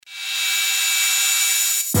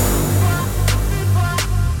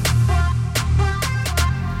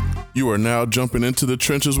You are now jumping into the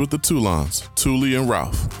trenches with the Toulons, Thule and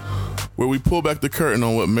Ralph, where we pull back the curtain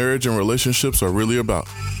on what marriage and relationships are really about.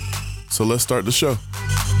 So let's start the show.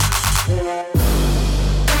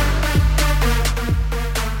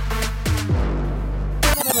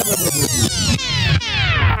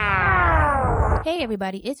 Hey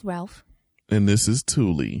everybody, it's Ralph. And this is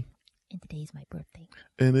Thule. And today's my birthday.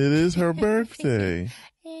 And it is her birthday.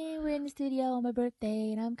 And we're in the studio on my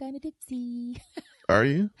birthday, and I'm kind of tipsy. Are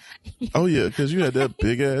you? Oh, yeah, because you had that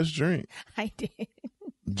big-ass drink. I did.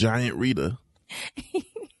 Giant Rita.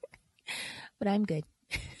 But I'm good.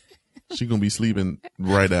 She going to be sleeping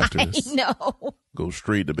right after this. No. Go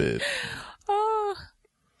straight to bed. Oh.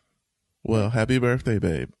 Well, happy birthday,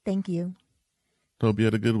 babe. Thank you. Hope you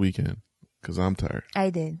had a good weekend, because I'm tired. I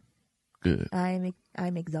did. Good. I'm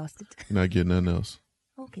exhausted. You're not getting nothing else.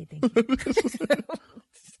 Okay, thank you.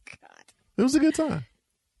 God. It was a good time.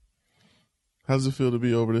 How does it feel to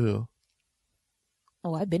be over the hill?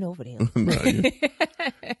 Oh, I've been over there.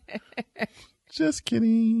 Just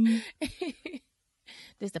kidding. This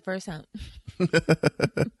is the first time.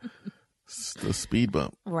 It's the speed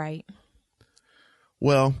bump. Right.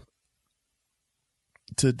 Well,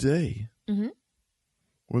 today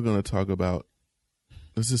we're going to talk about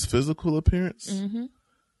this physical appearance. Mm-hmm.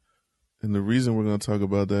 And the reason we're going to talk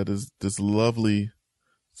about that is this lovely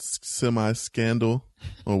semi-scandal,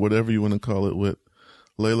 or whatever you want to call it, with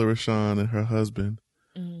Lela Rochon and her husband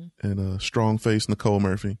and strong-faced Nicole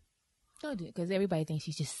Murphy. Oh, because everybody thinks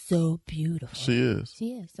she's just so beautiful. She is.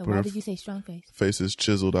 She is. So But why did you say strong face? Face is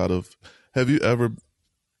chiseled out of... Have you ever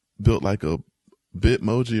built like a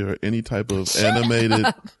Bitmoji or any type of animated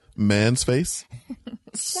man's face?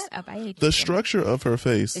 Shut up. I hate The structure of her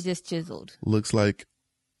face it's just chiseled. looks like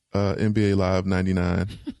NBA Live 99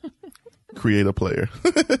 creator player.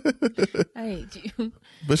 I hate you.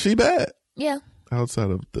 But she bad. Yeah.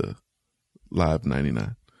 Outside of the Live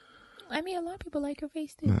 99. I mean, a lot of people like her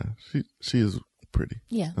face too. Nah, she is pretty.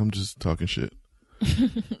 Yeah. I'm just talking shit.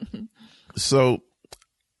 So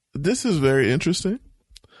this is very interesting.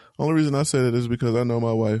 Only reason I say that is because I know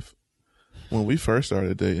my wife, when we first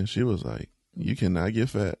started dating, she was like, you cannot get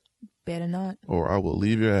fat. Better not. Or I will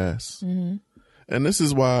leave your ass. Mm-hmm. And this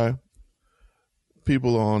is why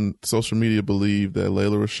people on social media believe that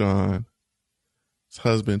Lela Rochon's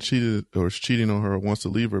husband cheated or is cheating on her or wants to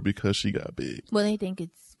leave her because she got big. Well, they think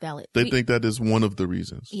it's valid. They think that is one of the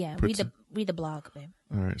reasons. Yeah, read the blog, babe.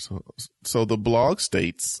 All right, so the blog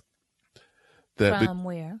states that From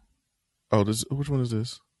where? Oh, which one is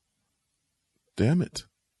this? Damn it!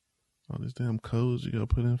 All these damn codes you gotta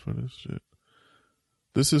put in for this shit.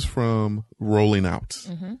 This is from Rolling Out.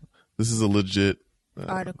 Mm-hmm. This is a legit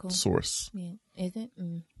article source. Yeah, is it?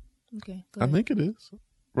 Okay, go I ahead. think it is.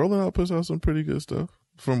 Rolling Out puts out some pretty good stuff,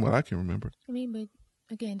 from what I can remember. I mean, but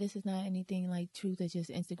again, this is not anything like truth. It's just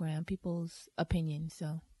Instagram, people's opinions.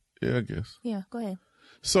 So Yeah, I guess. yeah, go ahead.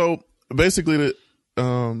 So basically, they're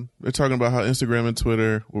talking about how Instagram and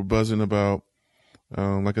Twitter were buzzing about,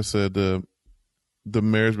 like I said, the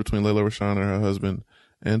marriage between Lela Rochon and her husband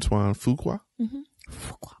Antoine Fuqua. Mm-hmm.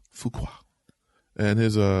 Fuqua, and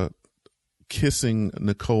his kissing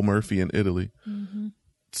Nicole Murphy in Italy. Mm-hmm.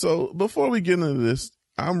 So before we get into this,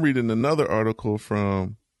 I'm reading another article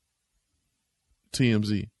from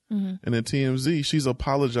TMZ, and in TMZ, she's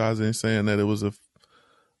apologizing, saying that it was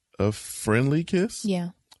a friendly kiss.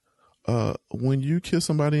 Yeah. When you kiss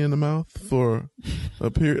somebody in the mouth for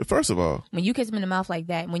a period, first of all, when you kiss them in the mouth like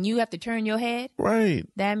that, when you have to turn your head, right,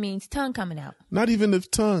 that means tongue coming out. Not even the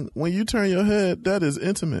tongue. When you turn your head, that is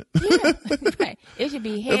intimate. Yeah, right. It should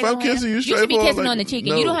be head. If I'm kissing you straight, you should be kissing like, on the cheek,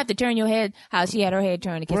 no. And you don't have to turn your head how she had her head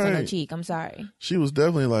turned to kiss on her Right. cheek. I'm sorry. She was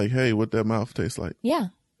definitely like, "Hey, what that mouth tastes like." Yeah.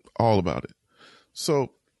 All about it.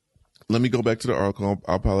 So let me go back to the article.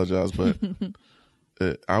 I apologize, but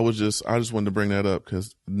I just wanted to bring that up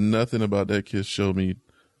because nothing about that kiss showed me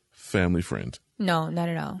family friend. No, not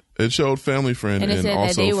at all. It showed family friend and it said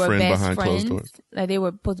also that they were friend best behind friends, closed doors. Like they were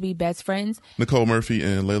supposed to be best friends. Nicole Murphy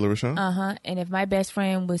and Lela Rochon. And if my best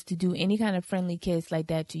friend was to do any kind of friendly kiss like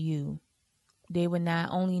that to you, they would not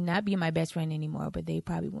only not be my best friend anymore, but they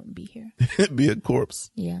probably wouldn't be here. Be a corpse.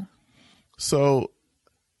 Yeah. So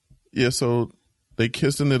they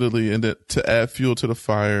kissed in Italy, and to add fuel to the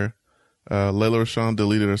fire, Lela Rochon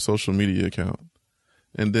deleted her social media account.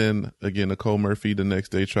 And then, again, Nicole Murphy the next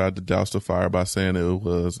day tried to douse the fire by saying it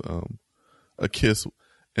was a kiss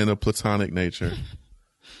in a platonic nature.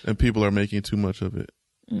 And people are making too much of it.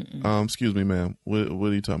 Excuse me, ma'am. What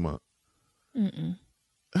are you talking about?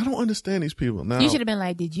 I don't understand these people. Now, you should have been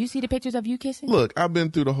like, did you see the pictures of you kissing? Look, I've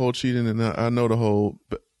been through the whole cheating, and I know the whole,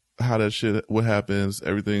 how that shit, what happens,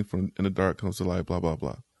 everything from in the dark comes to light, blah, blah,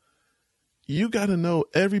 blah. you got to know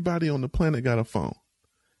everybody on the planet got a phone.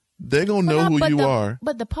 They're going to know who you are.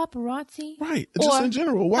 But the paparazzi. Right. Just in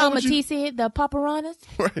general. Why would you? Said, the paparazzi.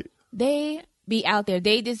 Right. They be out there.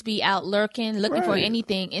 They just be out lurking, looking for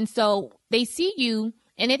anything. And so they see you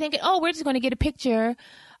and they're thinking, oh, we're just going to get a picture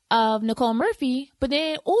of Nicole Murphy. But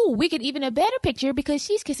then, we get even a better picture because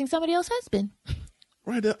she's kissing somebody else's husband.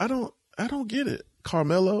 Right. I don't get it.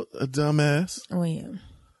 Carmelo, a dumbass. Oh, yeah.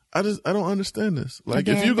 I don't understand this. Like,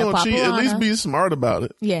 Again, if you're going to cheat, at least be smart about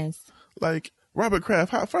it. Yes. Like, Robert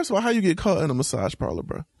Kraft, first of all, how you get caught in a massage parlor,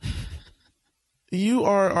 bro? You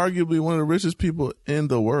are arguably one of the richest people in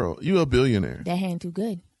the world. You a billionaire. That hand too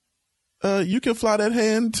good. You can fly that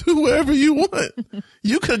hand to wherever you want.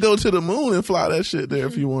 You could go to the moon and fly that shit there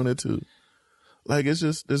if you wanted to. Like, it's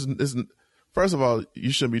just, it's first of all,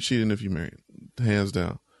 you shouldn't be cheating if you're married, hands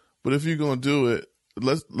down. But if you're going to do it,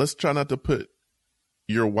 let's try not to put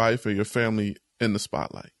your wife or your family in the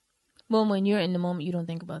spotlight. Well, when you're in the moment, you don't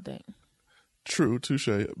think about that. True, touche.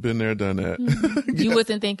 Been there, done that. You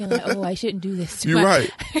wasn't thinking like, I shouldn't do this. You're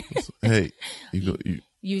right. Hey,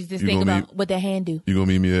 you just think about what that hand do. You gonna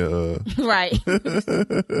meet me at right.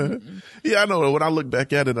 Yeah, I know. When I look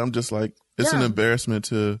back at it, I'm just like, it's an embarrassment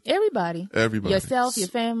to everybody. Yourself, your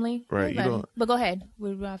family. Right. But go ahead.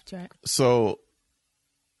 We're off track. So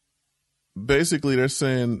basically they're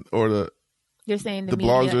saying, you're saying the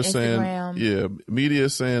media, blogs are Instagram. saying, media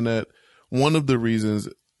is saying that one of the reasons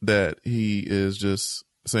that he is just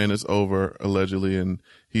saying it's over, allegedly, and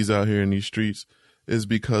he's out here in these streets is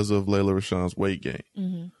because of Lela Rochon's weight gain.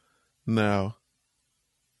 Mm-hmm. Now,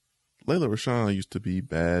 Lela Rochon used to be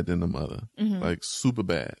bad than the mother, like super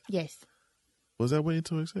bad. Yes. Was that Waiting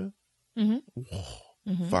to Exhale? Mm-hmm. Whoa.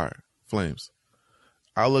 Mm-hmm. Fire, flames.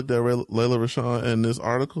 I looked at Lela Rochon in this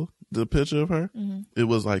article, the picture of her, it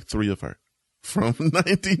was like 3 of her from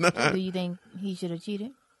 99. Do you think he should have cheated?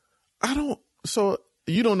 So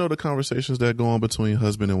you don't know the conversations that go on between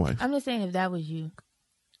husband and wife. I'm just saying, if that was you,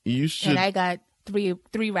 you should. And I got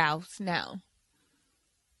three Ralphs now.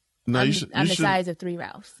 No, I'm the size of 3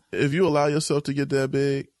 Ralphs. If you allow yourself to get that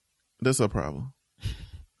big, that's a problem.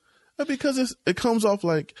 Because it comes off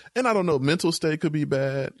like, and I don't know, mental state could be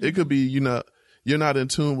bad. It could be you're not in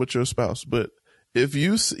tune with your spouse. But if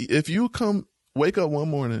you wake up one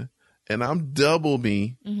morning and I'm double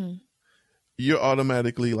me. Mm-hmm. You're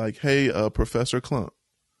automatically like, hey, Professor Clump,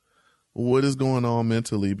 what is going on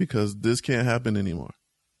mentally? Because this can't happen anymore.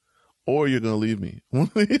 Or you're going to leave me. You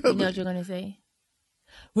know what you're going to say?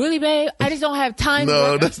 Really, babe? I just don't have time.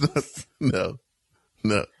 No, that's not.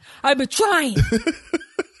 No. I've been trying.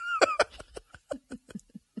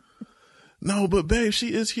 No, but babe,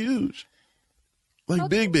 she is huge. Like,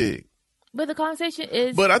 okay. Big. But the conversation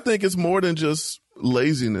is. But I think it's more than just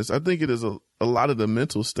laziness. I think it is a lot of the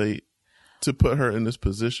mental state to put her in this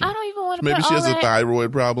position. I don't even want to. Maybe she has a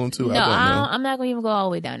thyroid problem too. No, I don't know. I'm not going to even go all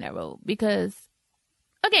the way down that road because,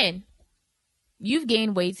 again, you've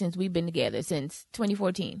gained weight since we've been together since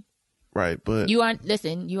 2014. Right, but you aren't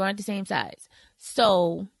the same size.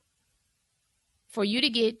 So, for you to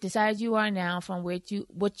get the size you are now from what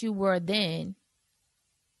you were then,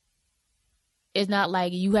 it's not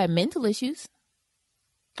like you have mental issues.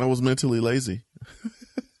 I was mentally lazy.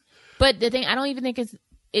 But the thing, I don't even think it's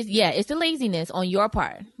the laziness on your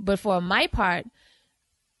part. But for my part,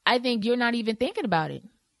 I think you're not even thinking about it.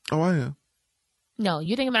 Oh, I am. No,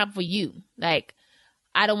 you're thinking about it for you. Like,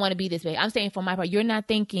 I don't want to be this way. I'm saying for my part, you're not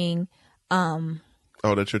thinking.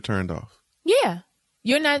 That you're turned off. Yeah,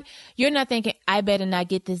 you're not thinking I better not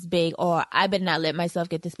get this big or I better not let myself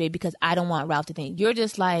get this big because I don't want Ralph to think. You're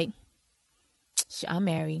just like, I'm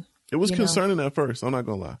married. It was concerning at first. I'm not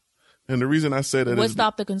gonna lie. And the reason I said that what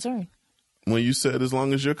stopped the concern? When you said as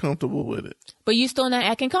long as you're comfortable with it. But you still not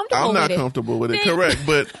acting comfortable with it. I'm not comfortable with it, correct.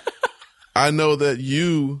 But I know that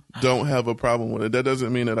you don't have a problem with it. That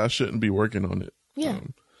doesn't mean that I shouldn't be working on it. Yeah.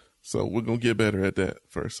 So we're going to get better at that,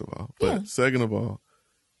 first of all. But second of all,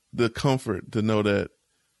 the comfort to know that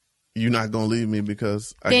you're not going to leave me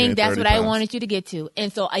because I gained 30 that's what pounds. I wanted you to get to.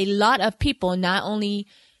 And so a lot of people, not only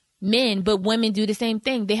men, but women do the same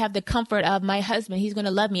thing. They have the comfort of my husband. He's going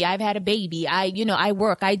to love me. I've had a baby. I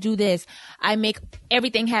work. I do this. I make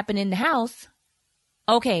everything happen in the house.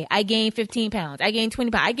 Okay. I gained 15 pounds. I gained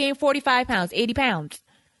 20 pounds. I gained 45 pounds, 80 pounds.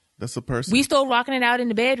 That's a person. We still rocking it out in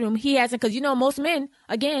the bedroom. He hasn't, because most men,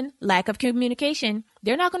 again, lack of communication.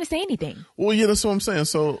 They're not going to say anything. Well, yeah, that's what I'm saying.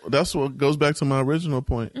 So that's what goes back to my original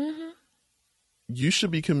point. Mm-hmm. You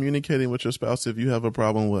should be communicating with your spouse if you have a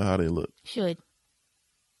problem with how they look. Should.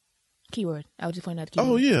 Keyword. I was just pointing out the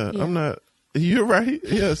keyword. Oh, yeah. I'm not. You're right.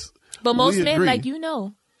 Yes. But most men, like,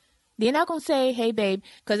 They're not going to say, hey, babe,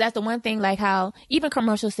 because that's the one thing, like how even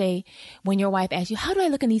commercials say, when your wife asks you, how do I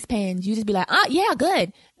look in these pants? You just be like, yeah,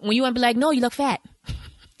 good. When you want to be like, no, you look fat.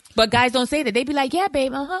 But guys don't say that. They be like, yeah,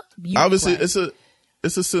 babe, Obviously, it's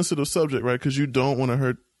a sensitive subject, right? Because you don't want to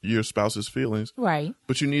hurt your spouse's feelings. Right.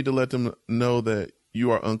 But you need to let them know that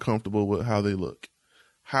you are uncomfortable with how they look.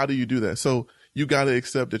 How do you do that? So you got to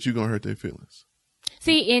accept that you're going to hurt their feelings.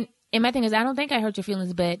 See, and my thing is, I don't think I hurt your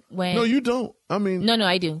feelings, but when... No, you don't. I mean... No,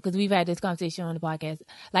 I do, because we've had this conversation on the podcast.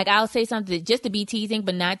 Like, I'll say something just to be teasing,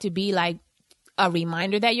 but not to be, like, a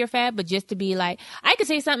reminder that you're fat, but just to be like... I could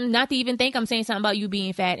say something, not to even think I'm saying something about you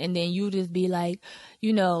being fat, and then you just be like,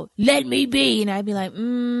 let me be. And I'd be like,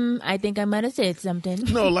 I think I might have said something.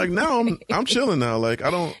 No, like, now I'm chilling now. Like,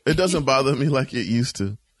 it doesn't bother me like it used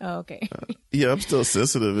to. Oh, okay. Yeah, I'm still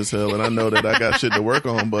sensitive as hell, and I know that I got shit to work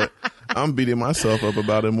on, but I'm beating myself up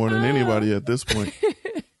about it more than anybody at this point.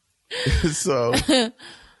 So,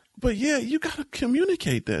 but yeah, you got to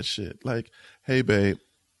communicate that shit. Like, hey, babe,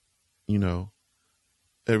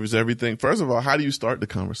 is everything... First of all, how do you start the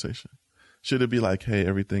conversation? Should it be like, hey,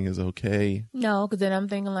 everything is okay? No, because then I'm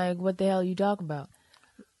thinking like, what the hell are you talking about?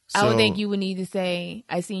 I would think you would need to say,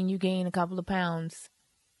 I seen you gain a couple of pounds.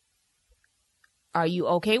 Are you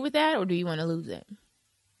okay with that, or do you want to lose it?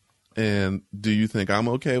 And do you think I'm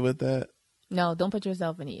okay with that? No, don't put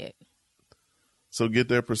yourself in it yet. So get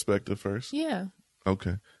their perspective first. Yeah.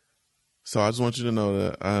 Okay. So I just want you to know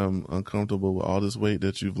that I'm uncomfortable with all this weight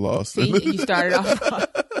that you've lost. See, you started off wrong.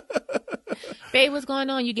 Babe, what's going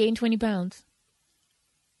on? You gained 20 pounds.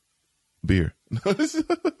 Beer.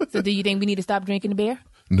 So do you think we need to stop drinking the beer?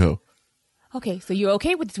 No. Okay, so you're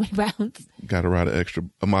okay with the 20 pounds. Got to ride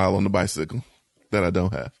a mile on the bicycle that I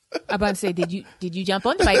don't have. I'm about to say, did you jump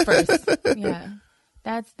on the bike first? Yeah.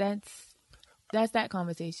 That's that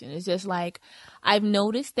conversation. It's just like, I've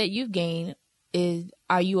noticed that you've gained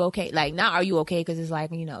are you okay? Like, not are you okay? Because it's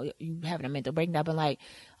like, you having a mental breakdown, but like,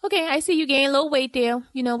 okay, I see you gain a little weight there.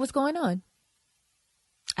 What's going on?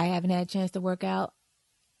 I haven't had a chance to work out.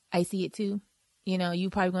 I see it too. You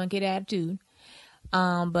probably going to get attitude.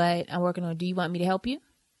 But I'm working on, do you want me to help you?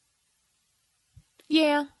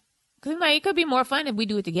 Yeah. Because it could be more fun if we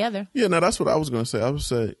do it together. Yeah, no, that's what I was going to say. I would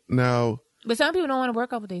say now. But some people don't want to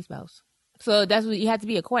work out with their spouse. So that's what you have to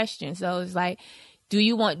be a question. So it's like, do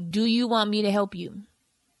you want me to help you?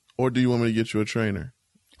 Or do you want me to get you a trainer?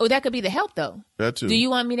 Oh, that could be the help though. That too. Do you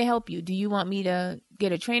want me to help you? Do you want me to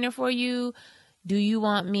get a trainer for you? Do you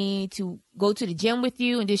want me to go to the gym with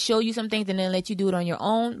you and just show you some things and then let you do it on your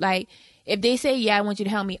own? Like, if they say, yeah, I want you to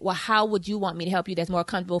help me, well, how would you want me to help you that's more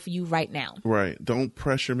comfortable for you right now? Right. Don't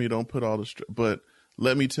pressure me. Don't put all the stress. But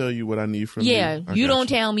let me tell you what I need from you. Yeah, you don't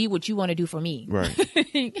tell me what you want to do for me. Right.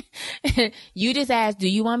 You just ask, do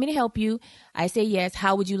you want me to help you? I say yes.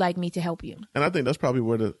 How would you like me to help you? And I think that's probably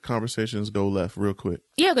where the conversations go left real quick.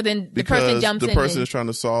 Yeah, because then the person jumps in. The person is trying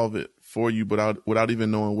to solve it for you without even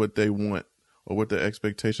knowing what they want or what their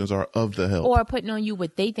expectations are of the help. Or putting on you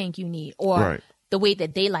what they think you need or the way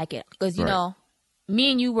that they like it. Because,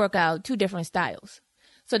 me and you work out two different styles.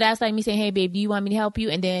 So that's like me saying, hey, babe, do you want me to help you?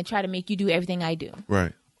 And then try to make you do everything I do.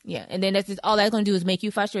 Right. Yeah. And then all that's going to do is make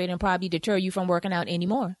you frustrated and probably deter you from working out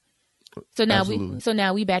anymore. So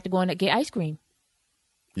now we back to going to get ice cream.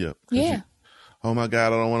 Yep. Yeah. Oh, my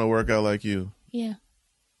God, I don't want to work out like you. Yeah.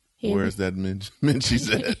 Where's that Minchie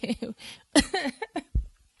said?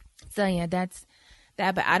 So, yeah, that's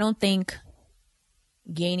that. But I don't think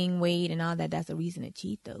gaining weight and all that's a reason to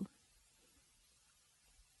cheat, though.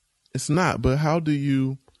 It's not, but how do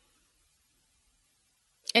you...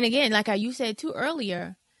 And again, like you said too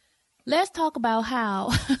earlier, let's talk about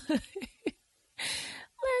how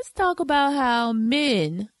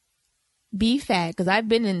men be fat, because I've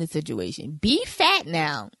been in this situation. Be fat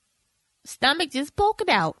now. Stomach just poking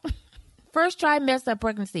out. First trimester of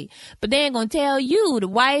pregnancy. But they ain't going to tell you, the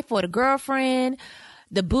wife or the girlfriend,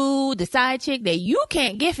 the boo, the side chick, that you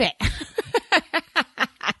can't get fat.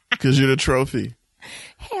 Because you're the trophy.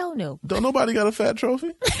 Hell no. Don't nobody got a fat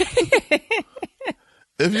trophy?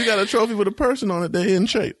 If you got a trophy with a person on it, they in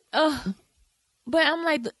shape. But I'm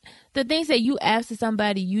like, the things that you ask to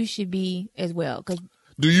somebody, you should be as well.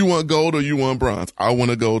 Do you want gold or you want bronze? I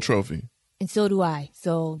want a gold trophy. And so do I.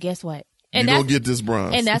 So guess what? And you don't get this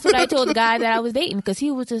bronze. And that's what I told the guy that I was dating, because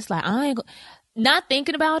he was just like, not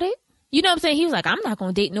thinking about it. You know what I'm saying? He was like, I'm not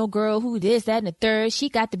going to date no girl who this, that, and the third. She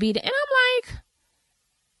got to be the... And I'm like,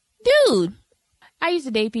 dude, I used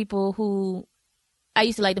to date people who... I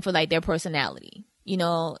used to like them for like their personality.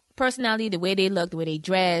 Personality, the way they look, the way they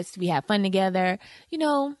dress. We have fun together.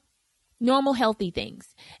 Normal, healthy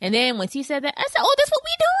things. And then once he said that, I said, oh, that's what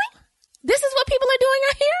we doing? This is what people are doing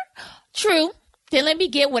out here? True. Then let me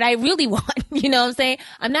get what I really want. You know what I'm saying?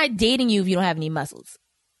 I'm not dating you if you don't have any muscles.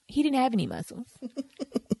 He didn't have any muscles.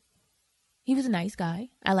 He was a nice guy.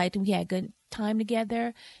 I liked him. We had good time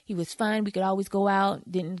together. He was fun. We could always go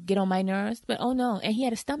out. Didn't get on my nerves. But oh no. And he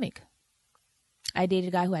had a stomach. I dated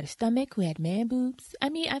a guy who had a stomach, who had man boobs. I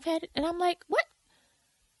mean, I've had, and I'm like, what?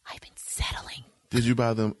 I've been settling. Did you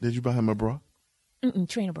buy him a bra?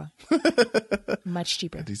 Trainer bra. Much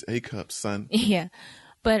cheaper. These A cups, son. Yeah.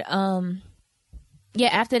 But, yeah,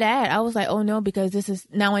 after that, I was like, oh no, because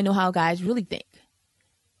now I know how guys really think.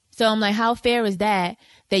 So I'm like, how fair is that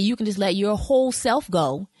you can just let your whole self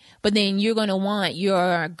go, but then you're going to want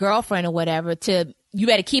your girlfriend or whatever you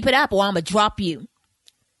better keep it up or I'm going to drop you.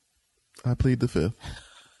 I plead the fifth.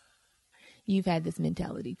 You've had this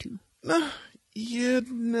mentality too. Nah.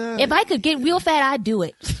 If I could get real fat, I'd do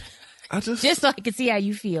it. Just so I could see how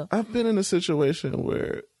you feel. I've been in a situation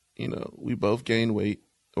where, we both gained weight,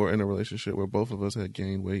 or in a relationship where both of us had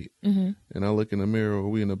gained weight. Mm-hmm. And I look in the mirror, or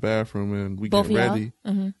we in the bathroom and we both get ready.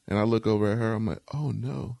 Mm-hmm. And I look over at her. I'm like, oh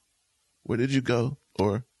no, where did you go?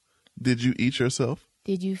 Or did you eat yourself?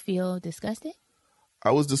 Did you feel disgusted?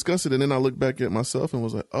 I was disgusted, and then I looked back at myself and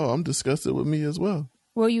was like, oh, I'm disgusted with me as well.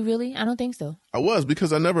 Were you really? I don't think so. I was,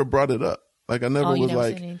 because I never brought it up. Like, I never was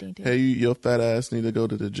like, hey, your fat ass need to go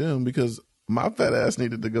to the gym, because my fat ass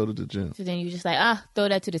needed to go to the gym. So then you just like, throw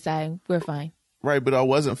that to the side. We're fine. Right, but I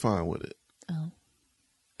wasn't fine with it. Oh.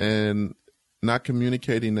 And not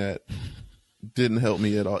communicating that didn't help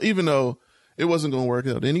me at all, even though it wasn't going to work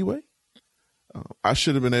out anyway. I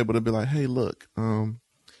should have been able to be like, hey, look,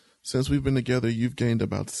 since we've been together, you've gained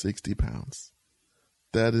about 60 pounds.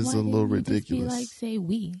 That is a little ridiculous. Just be like, say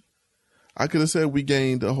we. I could have said we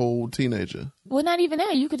gained a whole teenager. Well, not even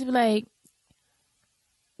that. You could be like,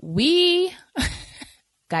 we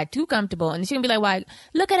got too comfortable. And she can be like, why?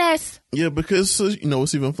 Look at us. Yeah, because,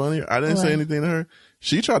 what's even funnier? I didn't say anything to her.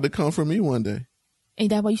 She tried to come for me one day.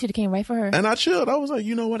 Ain't that why you should have came right for her? And I chilled. I was like,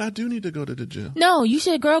 you know what? I do need to go to the gym. No, you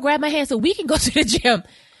should, girl, grab my hand so we can go to the gym.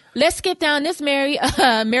 Let's skip down this Mary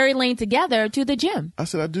lane together to the gym. I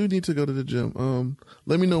said, I do need to go to the gym.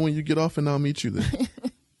 Let me know when you get off and I'll meet you there.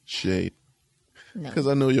 Shade. No. Because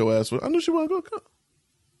I know your ass. I knew she wasn't going to come.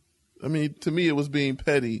 I mean, to me, it was being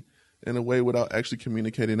petty in a way without actually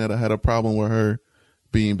communicating that I had a problem with her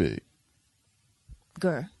being big.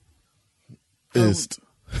 Girl. Okay.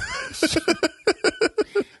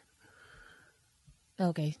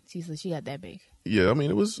 She got that big. Yeah. I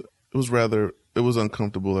mean, it was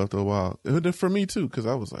uncomfortable after a while. For me too, because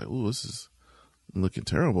I was like, ooh, this is looking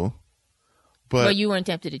terrible. But you weren't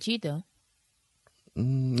tempted to cheat though.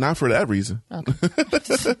 Not for that reason. Okay.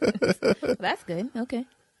 That's good. Okay.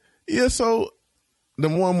 Yeah, so the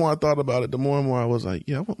more and more I thought about it, the more and more I was like,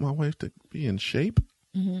 yeah, I want my wife to be in shape.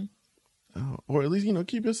 Mm-hmm. Or at least,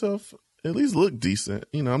 keep yourself, at least look decent.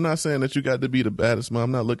 I'm not saying that you got to be the baddest mom.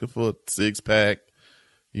 I'm not looking for a six-pack,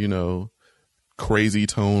 crazy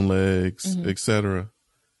tone legs, mm-hmm. etc.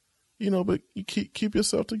 But you keep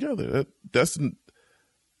yourself together. That's the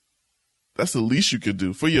least you could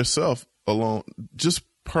do for yourself alone. Just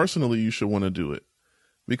personally, you should want to do it,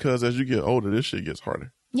 because as you get older, this shit gets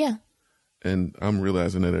harder. Yeah. And I'm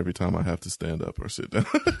realizing that every time I have to stand up or sit down.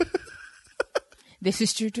 This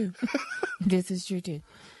is true too. This is true too.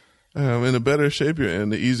 In the better shape you're in,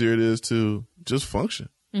 the easier it is to just function.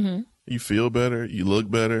 Mm-hmm. You feel better. You look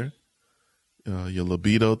better. Your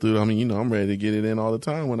libido through. I mean, I'm ready to get it in all the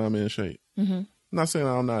time when I'm in shape. Mm-hmm. I'm not saying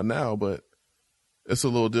I'm not now, but it's a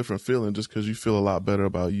little different feeling just because you feel a lot better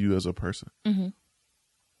about you as a person. Mm-hmm.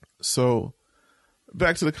 So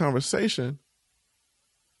back to the conversation.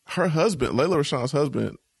 Her husband, Lela Rochon's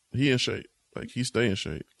husband, he in shape. Like, he stay in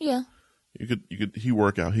shape. Yeah. He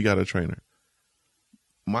work out. He got a trainer.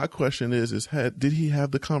 My question is did he have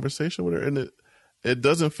the conversation with her? And it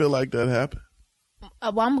doesn't feel like that happened.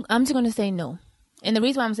 Well, I'm just going to say no. And the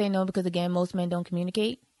reason why I'm saying no, because again, most men don't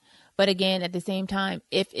communicate. But again, at the same time,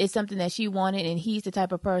 if it's something that she wanted and he's the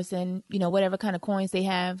type of person, whatever kind of coins they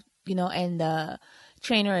have, and the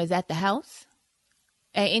trainer is at the house,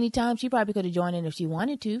 at any time, she probably could have joined in if she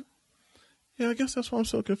wanted to. Yeah, I guess that's why I'm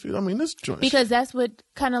so confused. I mean, this joint. Because that's what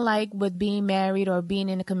kind of like with being married or being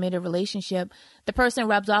in a committed relationship, the person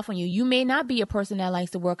rubs off on you. You may not be a person that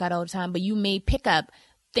likes to work out all the time, but you may pick up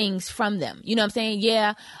things from them. You know what I'm saying?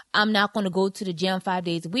 Yeah, I'm not going to go to the gym 5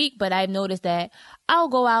 days a week, but I've noticed that I'll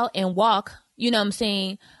go out and walk, you know what I'm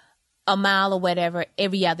saying, a mile or whatever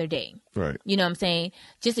every other day. Right. You know what I'm saying?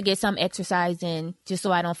 Just to get some exercise in, just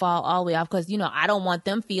so I don't fall all the way off. Because, I don't want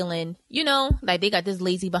them feeling, like they got this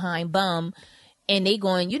lazy behind bum and they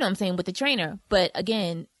going, you know what I'm saying, with the trainer. But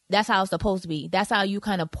again, that's how it's supposed to be. That's how you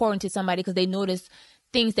kind of pour into somebody, because they notice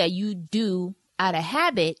things that you do out of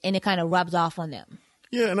habit, and it kind of rubs off on them.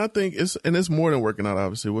 Yeah, and I think it's more than working out,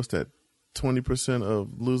 obviously. What's that? 20% of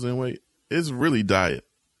losing weight? It's really diet.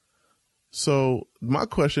 So my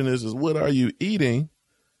question is what are you eating,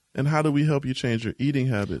 and how do we help you change your eating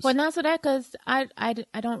habits? Well, not so that, because I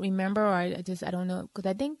don't remember, or I don't know, because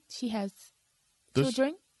I think she has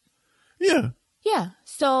children. Yeah. Yeah.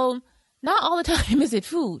 So not all the time is it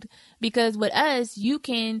food, because with us, you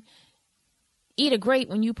can eat a grape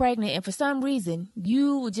when you're pregnant, and for some reason,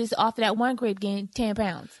 you just off of that one grape gain 10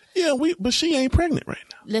 pounds. Yeah, but she ain't pregnant right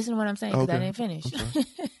now. Listen to what I'm saying, because I didn't finish.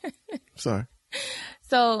 Sorry.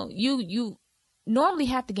 So you normally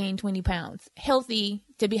have to gain 20 pounds, healthy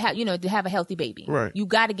to have a healthy baby. Right. You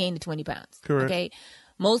got to gain the 20 pounds. Correct. Okay.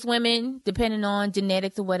 Most women, depending on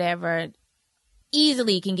genetics or whatever,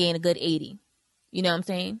 easily can gain a good 80. You know what I'm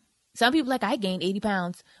saying? Some people I gained 80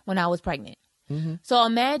 pounds when I was pregnant. Mm-hmm. So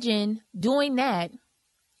imagine doing that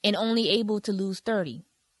and only able to lose 30.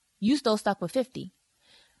 You still stuck with 50.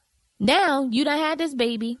 Now you done had this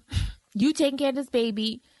baby. You taking care of this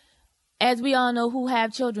baby. As we all know who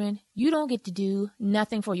have children, you don't get to do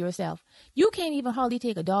nothing for yourself. You can't even hardly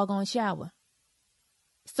take a doggone shower.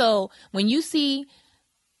 So when you see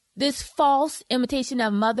this false imitation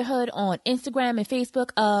of motherhood on Instagram and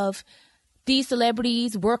Facebook of these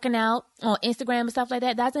celebrities working out on Instagram and stuff like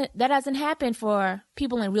that, that doesn't happen for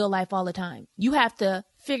people in real life all the time. You have to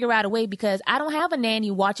figure out a way, because I don't have a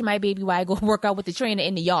nanny watching my baby while I go work out with the trainer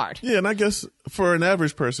in the yard. Yeah, and I guess for an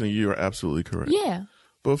average person, you are absolutely correct. Yeah.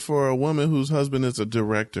 But for a woman whose husband is a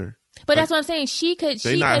director. But that's what I'm saying.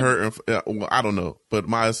 Hurting. Well, I don't know. But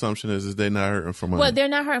my assumption is they're not hurting for money. Well, they're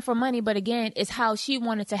not hurting for money. But again, it's how she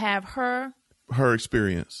wanted to have her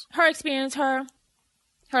experience. Her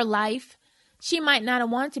life. She might not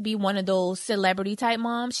have wanted to be one of those celebrity type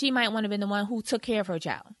moms. She might want to have been the one who took care of her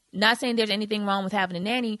child. Not saying there's anything wrong with having a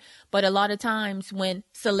nanny, but a lot of times when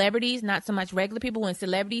celebrities, not so much regular people, when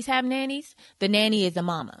celebrities have nannies, the nanny is the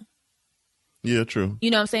mama. Yeah, true.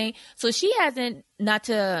 You know what I'm saying? So she hasn't, not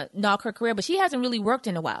to knock her career, but she hasn't really worked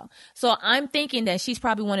in a while. So I'm thinking that she's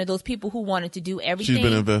probably one of those people who wanted to do everything. She's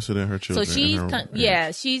been invested in her children. So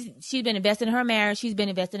she's been invested in her marriage. She's been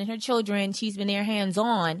invested in her children. She's been there hands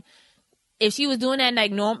on. If she was doing that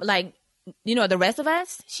the rest of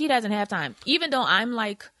us, she doesn't have time. Even though I'm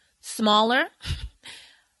smaller,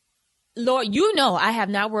 Lord, I have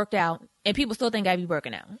not worked out, and people still think I be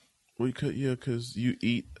working out. We could, yeah, because you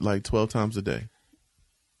eat 12 times a day.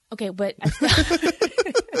 Okay, but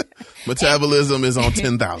metabolism is on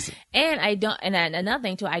 10,000. And I don't, and another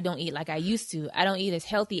thing too, I don't eat like I used to. I don't eat as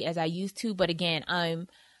healthy as I used to. But again,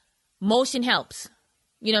 motion helps.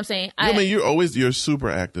 You know what I'm saying? You're super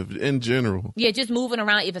active in general. Yeah, just moving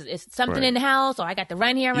around. If it's something in the house, or I got to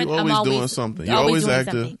run here, I'm always doing something. You're always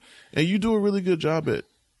active, and you do a really good job at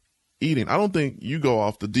eating. I don't think you go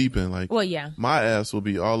off the deep end. Well, yeah. My ass will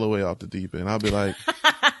be all the way off the deep end. I'll be like,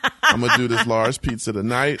 I'm gonna do this large pizza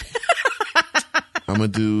tonight. I'm gonna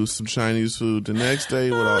do some Chinese food the next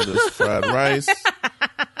day with all this fried rice.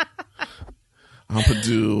 I'm gonna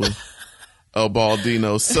do a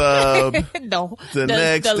Baldino sub. No, the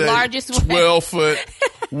next day, largest 12-foot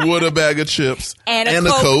with a bag of chips and a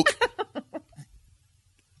Coke.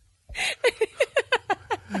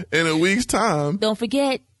 In a week's time. Don't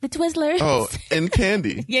forget the Twizzlers. Oh, and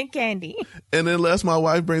candy. And candy. And unless my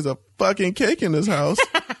wife brings a fucking cake in this house,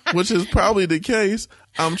 which is probably the case,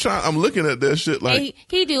 I'm looking at that shit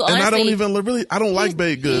he do. And honestly, I don't even really, I don't like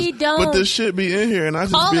baked goods. He don't. But this shit be in here, and I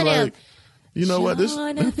just be like, you know what, this.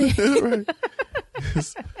 Right.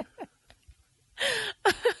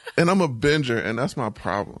 And I'm a binger, and that's my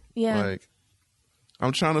problem. Yeah.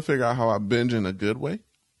 I'm trying to figure out how I binge in a good way.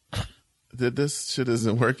 That this shit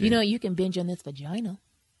isn't working. You can binge on this vagina.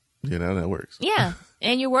 Yeah, that works. Yeah,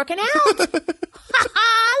 and you're working out. Look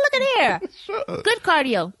at here. Good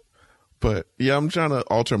cardio. But yeah, I'm trying to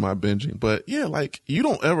alter my binging. But yeah, you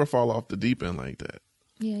don't ever fall off the deep end like that.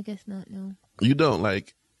 Yeah, I guess not. No, you don't.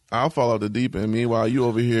 I'll fall off the deep end. Meanwhile, you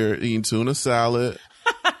over here eating tuna salad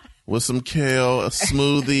with some kale,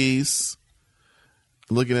 smoothies.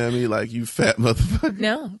 Looking at me like you fat motherfucker.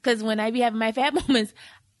 No, because when I be having my fat moments,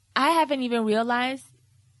 I haven't even realized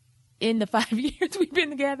in the 5 years we've been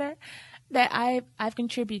together that I've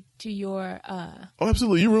contributed to your. Oh,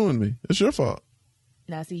 absolutely! You ruined me. It's your fault.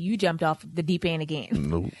 Now, see, you jumped off the deep end again.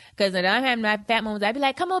 No. Because when I'm having my fat moments, I'd be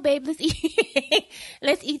like, "Come on, babe, let's eat.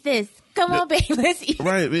 Let's eat this. Come on, babe, let's eat."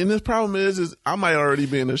 Right, and this problem is I might already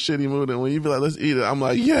be in a shitty mood, and when you be like, "Let's eat it," I'm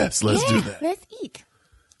like, "Yes, let's do that. Let's eat."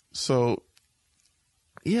 So,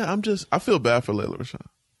 yeah, I feel bad for Lela Rochon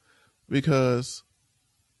because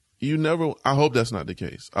I hope that's not the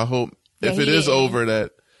case. I hope if it is over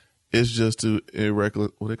that it's just to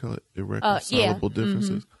what they call it, irreconcilable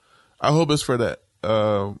differences. Mm-hmm. I hope it's for that,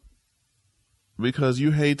 because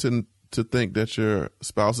you hate to think that your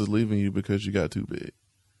spouse is leaving you because you got too big.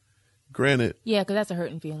 Granted, yeah, because that's a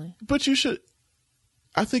hurting feeling. But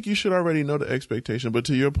I think you should already know the expectation. But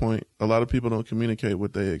to your point, a lot of people don't communicate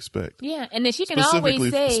what they expect. Yeah, and then she can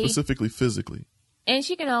always say, specifically physically, and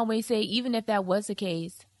she can always say, even if that was the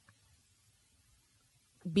case,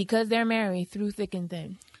 because they're married, through thick and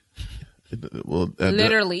thin.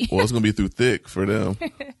 Literally. Well, it's going to be through thick for them,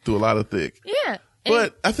 through a lot of thick. Yeah.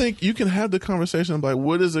 But I think you can have the conversation of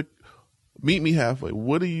like, meet me halfway.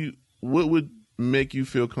 What would make you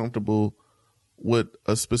feel comfortable with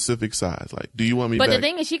a specific size? Like, do you want me But back? the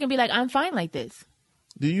thing is, she can be like, I'm fine like this.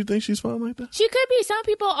 Do you think she's fine like that? She could be. Some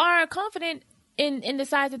people are confident in the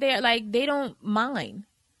size that they're like, they don't mind.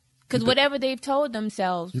 Because whatever they've told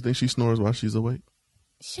themselves. You think she snores while she's awake?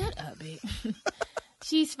 Shut up, babe.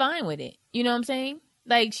 She's fine with it. You know what I'm saying?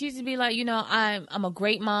 Like, she used to be like, I'm a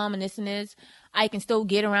great mom and this. I can still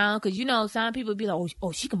get around because, some people be like,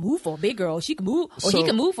 oh, she can move for a big girl. She can move. Or he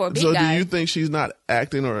can move for a big guy. So do you think she's not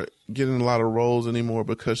acting or getting a lot of roles anymore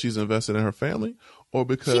because she's invested in her family or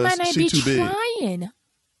because she might not she's be too trying? Big?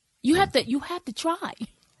 You have to try.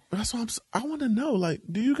 That's what I want to know. Like,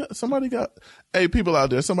 hey, people out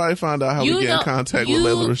there, somebody find out how we get in contact with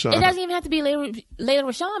Lela Rochon. It doesn't even have to be Lela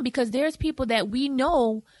Rochon because there's people that we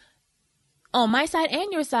know on my side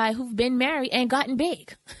and your side who've been married and gotten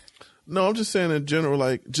big. No, I'm just saying in general,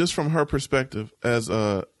 like, just from her perspective as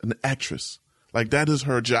an actress, like, that is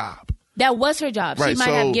her job. That was her job. Right, she might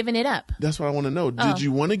have given it up. That's what I want to know. Did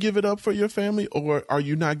you want to give it up for your family, or are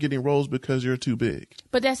you not getting roles because you're too big?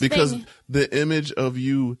 But that's because the thing. The image of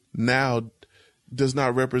you now does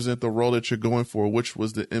not represent the role that you're going for, which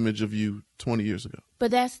was the image of you 20 years ago.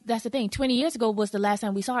 But that's the thing. 20 years ago was the last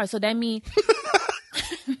time we saw her. So that means...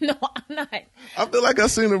 No, I'm not. I feel like I've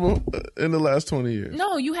seen her in the last 20 years.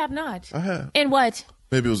 No, you have not. I have. And what?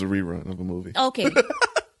 Maybe it was a rerun of a movie. Okay.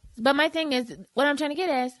 But my thing is, what I'm trying to get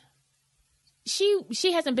at is,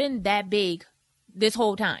 she hasn't been that big this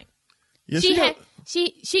whole time. Yes, I'm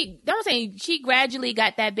saying she gradually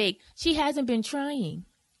got that big. She hasn't been trying.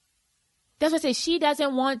 That's what I say. She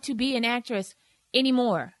doesn't want to be an actress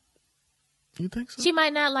anymore. You think so? She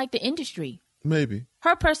might not like the industry. Maybe.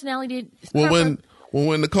 Her personality.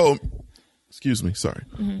 When Nicole, excuse me, sorry.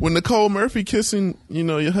 Mm-hmm. When Nicole Murphy kissing,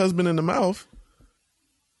 your husband in the mouth,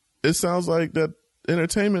 it sounds like that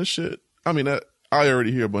entertainment shit. I mean, I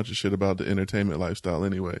already hear a bunch of shit about the entertainment lifestyle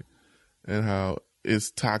anyway, and how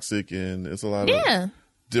it's toxic and it's a lot of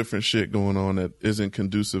different shit going on that isn't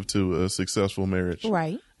conducive to a successful marriage,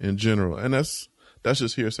 right? In general, and that's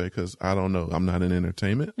just hearsay because I don't know. I'm not in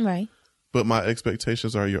entertainment, right? But my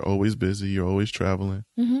expectations are you're always busy, you're always traveling.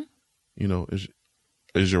 Mm-hmm.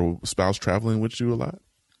 Is your spouse traveling with you a lot?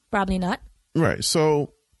 Probably not. Right.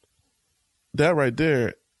 So that right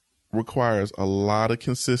there requires a lot of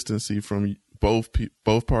consistency from both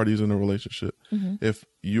parties in the relationship. Mm-hmm. If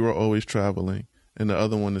you are always traveling and the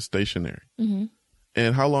other one is stationary. Mm-hmm.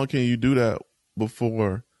 And how long can you do that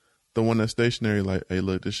before the one that's stationary like, hey,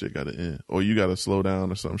 look, this shit got to end, or you got to slow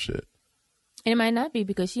down or some shit? And it might not be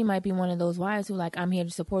because she might be one of those wives who like, I'm here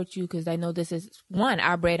to support you because I know this is, one,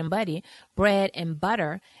 our bread and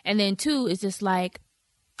butter. And then two, it's just like,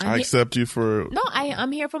 I accept you for... No,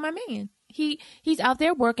 I'm here for my man. He's out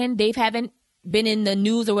there working. They haven't been in the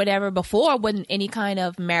news or whatever before with any kind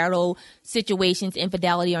of marital situations,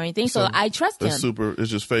 infidelity or anything. So I trust him.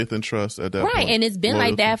 It's just faith and trust at that point. Right. And it's been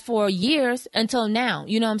like that for years until now.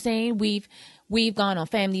 You know what I'm saying? We've gone on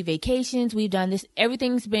family vacations. We've done this.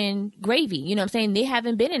 Everything's been gravy. You know what I'm saying? They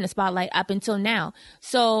haven't been in the spotlight up until now.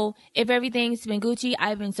 So if everything's been Gucci,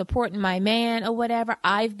 I've been supporting my man or whatever.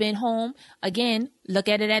 I've been home. Again, look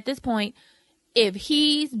at it at this point. If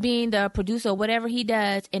he's being the producer or whatever he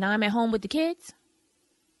does and I'm at home with the kids.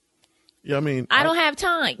 Yeah, I mean. I don't have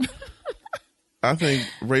time. I think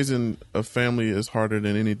raising a family is harder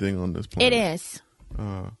than anything on this planet. It is.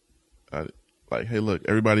 Hey, look,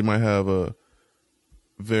 everybody might have a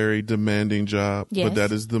very demanding job, but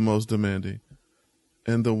that is the most demanding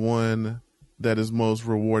and the one that is most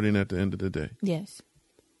rewarding at the end of the day. Yes.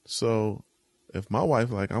 So if my wife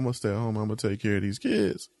I'm gonna stay at home, I'm gonna take care of these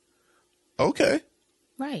kids, okay,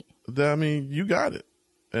 right, you got it,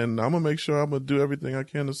 and I'm gonna make sure I'm gonna do everything I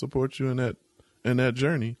can to support you in that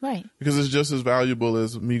journey, right, because it's just as valuable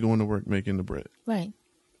as me going to work making the bread, right.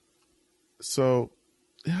 So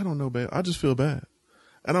I don't know, babe, I just feel bad.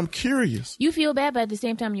 And I'm curious. You feel bad, but at the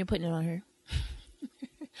same time, you're putting it on her.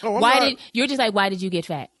 Oh, you're just like, why did you get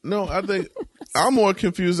fat? No, I think I'm more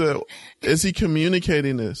confused. Is he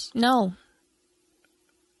communicating this? No.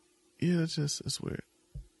 Yeah, it's weird.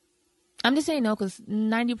 I'm just saying no because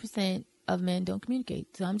 90% of men don't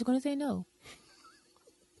communicate. So I'm just going to say no.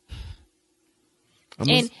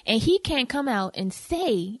 And he can't come out and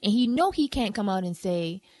say, and he can't come out and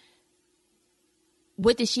say,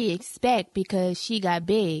 what did she expect because she got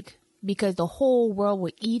big? Because the whole world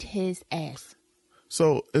would eat his ass.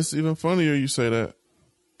 So it's even funnier you say that.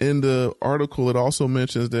 In the article, it also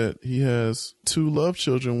mentions that he has 2 love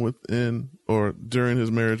children within or during his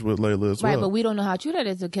marriage with Lela as well. Right, but we don't know how true that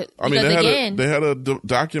is. Because they had a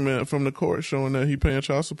document from the court showing that he paying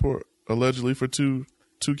child support allegedly for two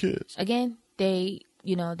kids. Again, they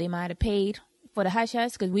might have paid for the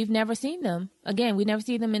hush-hush because we've never seen them. Again, we never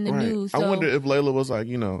see them in the news. So. I wonder if Lela was like,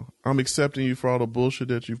 I'm accepting you for all the bullshit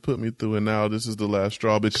that you've put me through, and now this is the last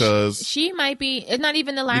straw because... She might be... It's not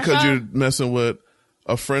even the last straw. straw. Because you're messing with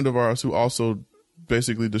a friend of ours who also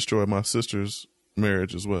basically destroyed my sister's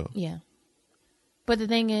marriage as well. Yeah. But the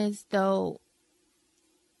thing is, though,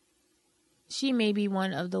 she may be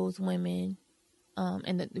one of those women,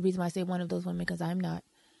 and the reason why I say one of those women, because I'm not,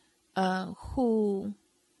 who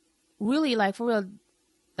really, like, for real,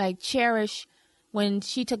 like, cherish when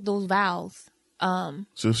she took those vows.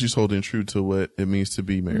 So she's holding true to what it means to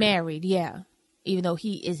be married. Married, yeah. Even though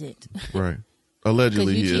he isn't. Right.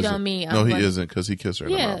 Allegedly, he isn't. On me, no, he isn't because he kissed her.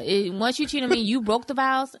 Yeah, once you cheat on me, you broke the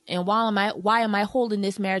vows, and why am I holding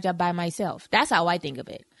this marriage up by myself? That's how I think of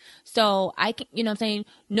it. So I can, you know what I'm saying?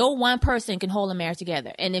 No one person can hold a marriage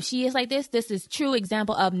together. And if she is like this is true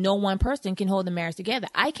example of no one person can hold the marriage together.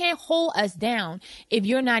 I can't hold us down if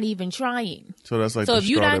you're not even trying. So that's like the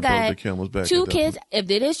straw that broke the camel's back. 2 kids, if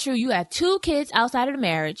it is true, you have 2 kids outside of the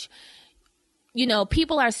marriage.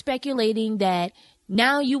 People are speculating that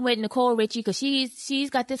now you went Nicole Richie because she's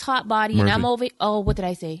got this hot body Murphy. And I'm over. Oh, what did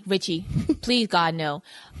I say? Richie. Please, God, no.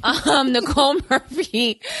 Nicole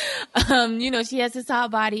Murphy. She has this hot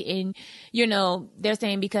body and, they're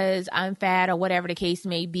saying because I'm fat or whatever the case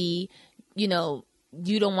may be, you don't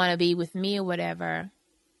want to be with me or whatever.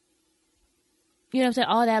 You know what I'm saying?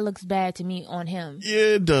 All that looks bad to me on him.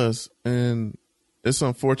 Yeah, it does. And it's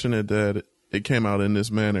unfortunate that it came out in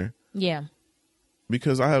this manner. Yeah.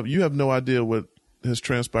 Because you have no idea what has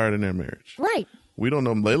transpired in their marriage. Right. We don't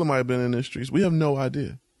know. Lela might have been in the streets. We have no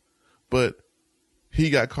idea. But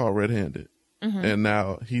he got caught red-handed. Mm-hmm. And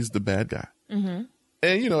now he's the bad guy. Mm-hmm.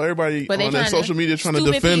 And, everybody on their social media trying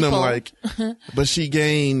to defend him like, but she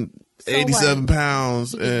gained 87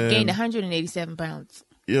 pounds. And gained 187 pounds.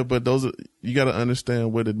 Yeah, but you got to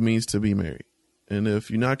understand what it means to be married. And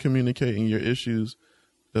if you're not communicating your issues,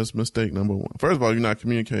 that's mistake number 1. First of all, you're not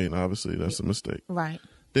communicating. Obviously, that's a mistake. Right.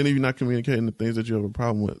 Then if you're not communicating the things that you have a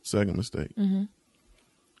problem with, second mistake. Mm-hmm.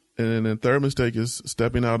 And then the third mistake is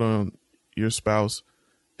stepping out on your spouse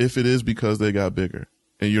if it is because they got bigger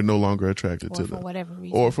and you're no longer attracted to them. Or for whatever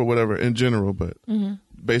reason. Or for whatever, in general. But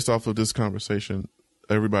based off of this conversation,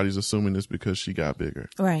 everybody's assuming it's because she got bigger.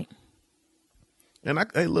 Right. And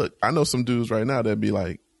hey, look, I know some dudes right now that be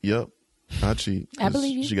like, yep, I cheat. I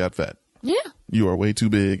believe you. She got fat. Yeah. You are way too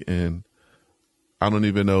big and I don't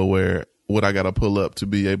even know what I got to pull up to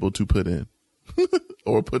be able to put in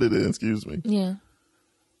or put it in, excuse me. Yeah.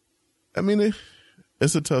 I mean,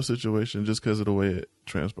 it's a tough situation just because of the way it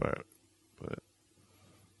transpired. But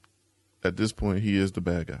at this point, he is the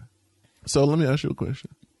bad guy. So let me ask you a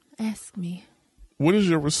question. Ask me. What is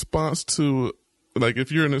your response to, like,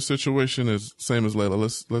 if you're in a situation as same as Lela,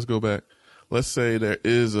 let's go back. Let's say there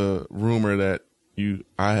is a rumor that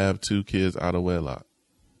I have 2 kids out of wedlock.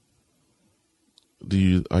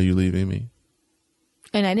 Are you leaving me?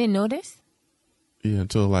 And I didn't know this? Yeah,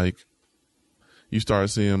 until like you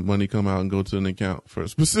start seeing money come out and go to an account for a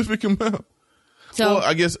specific amount. So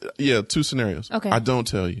I guess, 2 scenarios. Okay. I don't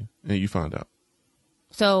tell you and you find out.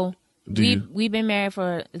 So we've been married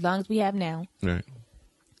for as long as we have now. Right.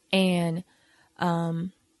 And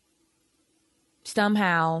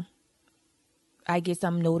somehow I get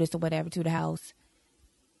some notice or whatever to the house.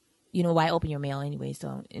 Why open your mail anyway?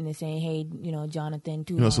 So, and they're saying, hey, Jonathan,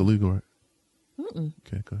 Toulons. It's illegal, right? Mm-mm.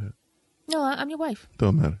 Okay, go ahead. No, I'm your wife.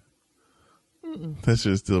 Don't matter. Mm-mm. That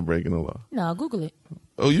shit's still breaking the law. No, Google it.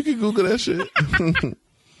 Oh, you can Google that shit?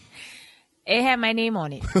 It had my name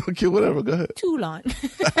on it. Okay, whatever, go ahead. Toulons.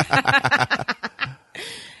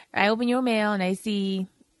 I open your mail and I see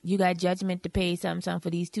you got judgment to pay something for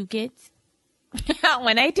these 2 kids.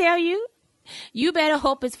 When I tell you, you better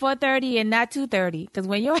hope it's 4:30 and not 2:30. Because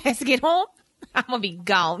when your ass get home, I'm going to be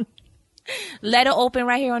gone. Letter open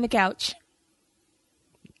right here on the couch.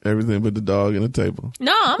 Everything but the dog and the table.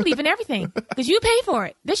 No, I'm leaving everything. Because you pay for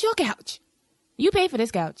it. This your couch. You pay for this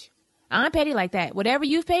couch. I'm petty like that. Whatever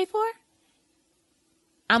you've paid for,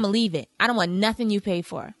 I'm going to leave it. I don't want nothing you pay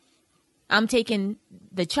for. I'm taking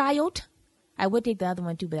the child. I would take the other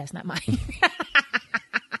one too, but that's not mine.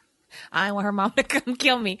 I don't want her mom to come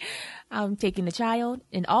kill me. I'm taking the child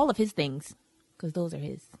and all of his things, because those are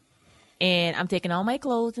his. And I'm taking all my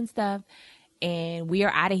clothes and stuff, and we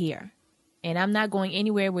are out of here. And I'm not going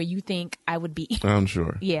anywhere where you think I would be. I'm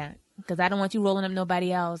sure. Yeah, because I don't want you rolling up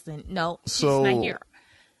nobody else. And no, so, she's not here.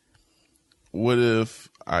 What if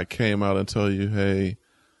I came out and tell you, hey,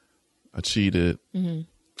 I cheated. Mm-hmm.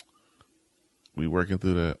 We working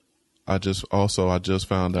through that. I just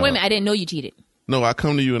found out. Wait a minute, I didn't know you cheated. No, I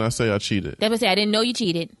come to you and I say I cheated. That would say I didn't know you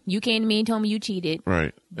cheated. You came to me and told me you cheated.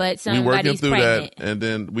 Right. But we working somebody's through pregnant. that, and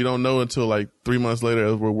then we don't know until like 3 months later,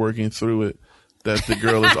 as we're working through it, that the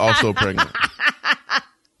girl is also pregnant.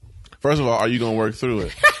 First of all, are you going to work through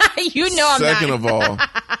it? You know I'm not. Second of all,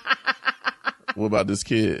 what about this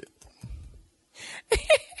kid?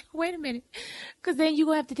 Wait a minute. Because then you're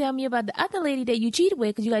going to have to tell me about the other lady that you cheated with,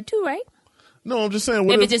 because you got two, right? No, I'm just saying.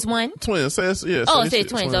 What if it's just one? Twins. Say it's, yeah. Oh, say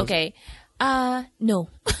it's twins. Okay. No.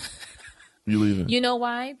 You leaving? You know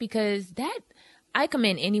why? Because I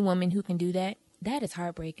commend any woman who can do that. That is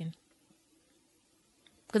heartbreaking.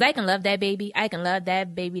 Because I can love that baby. I can love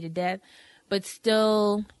that baby to death. But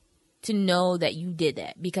still to know that you did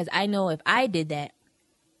that. Because I know if I did that,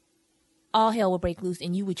 all hell would break loose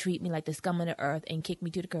and you would treat me like the scum of the earth and kick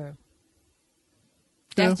me to the curb.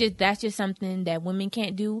 That's just something that women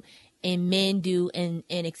can't do and men do and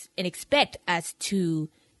expect us to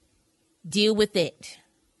deal with it,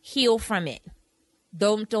 heal from it.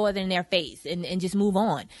 Don't throw it in their face and just move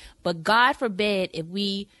on. But God forbid if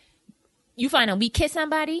you find out we kiss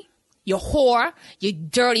somebody, you whore, you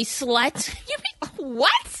dirty slut. You mean,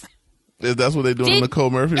 what? That's what they're doing to Nicole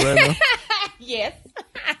Murphy right now? Yes.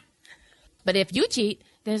 But if you cheat,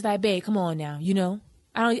 then it's like, babe, come on now. You know,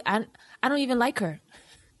 I don't even like her.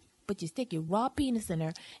 But you stick your raw penis in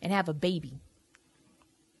her and have a baby.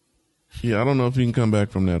 Yeah, I don't know if you can come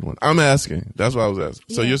back from that one. I'm asking. That's what I was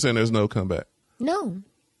asking. So Yeah. you're saying there's no comeback? No.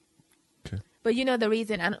 Okay. But you know the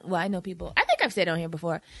reason, I know people, I think I've said on here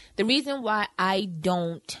before, the reason why I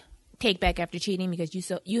don't take back after cheating, because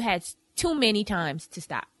you had too many times to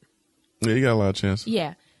stop. Yeah, you got a lot of chances.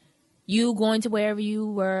 Yeah. You going to wherever you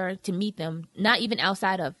were to meet them, not even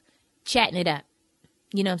outside of chatting it up.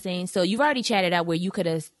 You know what I'm saying? So you've already chatted out where you could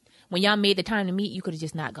have, when y'all made the time to meet, you could have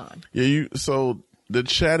just not gone. Yeah, so the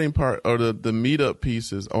chatting part or the meetup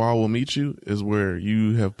pieces, I will meet you, is where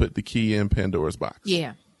you have put the key in Pandora's box.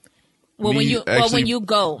 Yeah. Well, when you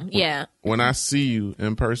go, yeah. When I see you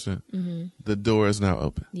in person, mm-hmm. the door is now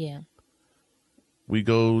open. Yeah. We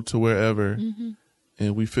go to wherever, mm-hmm.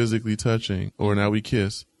 and we physically touching, or now we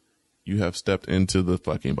kiss. You have stepped into the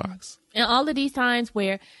fucking box. And all of these times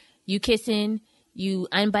where you kissing, you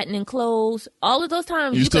unbuttoning clothes, all of those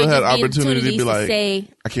times you still had opportunity to be like, say,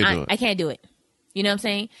 I can't do it. I can't do it. You know what I'm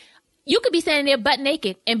saying? You could be standing there butt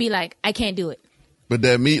naked and be like, I can't do it. But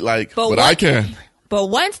that meat, like, but I can. But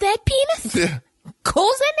once that penis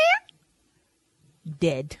goes in there,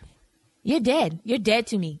 dead. You're dead. You're dead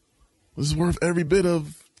to me. This is worth every bit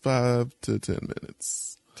of 5 to 10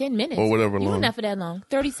 minutes. 10 minutes? Or whatever long. You're not for that long.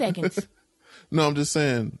 30 seconds. No, I'm just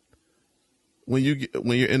saying, when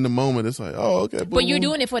you're in the moment, it's like, oh, okay. Boom. But you're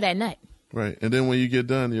doing it for that nut. Right. And then when you get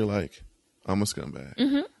done, you're like, I'm a scumbag.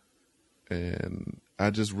 Mm-hmm. And I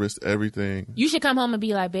just risked everything. You should come home and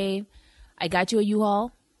be like, babe, I got you a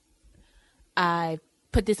U-Haul. I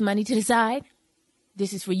put this money to the side.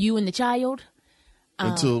 This is for you and the child.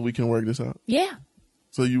 Until we can work this out? Yeah.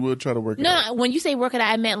 So you would try to work it out? No, when you say work it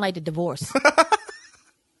out, I meant like the divorce.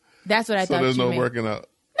 That's what I thought you meant. So there's no working out?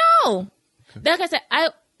 No. Okay. Like I said,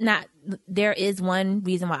 there is one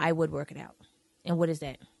reason why I would work it out. And what is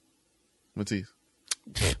that? Matisse.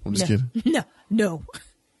 I'm just kidding. No.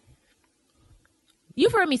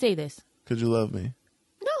 You've heard me say this. Because you love me.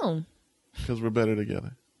 No. Because we're better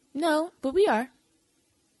together. No, but we are.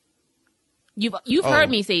 You've heard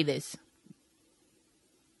me say this.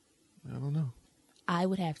 I don't know. I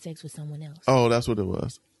would have sex with someone else. Oh, that's what it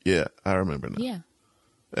was. Yeah, I remember now. Yeah.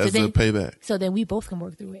 As a payback. So then we both can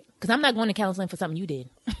work through it. Because I'm not going to counseling for something you did.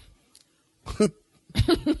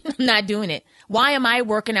 I'm not doing it. Why am I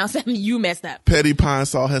working out something you messed up? Petty Pine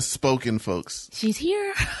Saw has spoken, folks. She's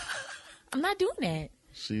here. I'm not doing that.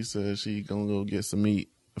 She said she gonna go get some meat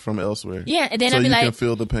from elsewhere. Yeah, and then so I'll be you like, can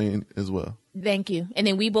feel the pain as well. Thank you. And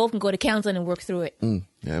then we both can go to counseling and work through it. Yeah,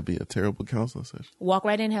 it'd be a terrible counseling session. Walk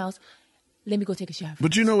right in the house. Let me go take a shower.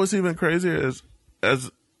 But you know what's even crazier is,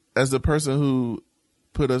 as the person who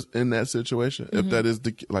put us in that situation, if that is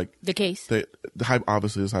the case, the hype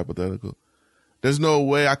obviously is hypothetical. There's no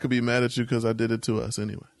way I could be mad at you because I did it to us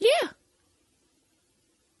anyway. Yeah.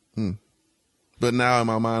 But now in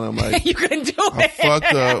my mind, I'm like, you couldn't do I it.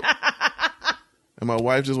 fucked up. And my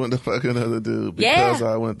wife just went to fuck another dude because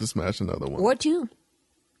I went to smash another one. Or two.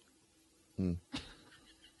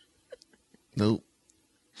 Nope.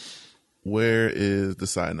 Where is the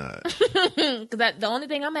cyanide? Because the only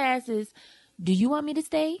thing I'm going to ask is, do you want me to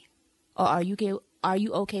stay? Or are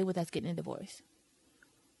you okay with us getting a divorce?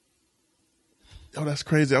 Oh, that's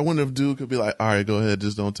crazy. I wonder if dude could be like, all right, go ahead.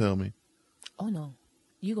 Just don't tell me. Oh, no.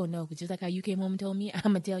 You going to know. Because just like how you came home and told me,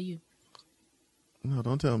 I'm going to tell you. No,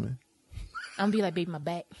 don't tell me. I'm going to be like, baby, my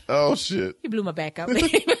back. Oh, shit. He blew my back out, babe.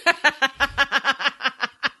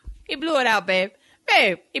 He blew it out, babe.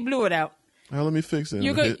 Babe, he blew it out. Now let me fix it.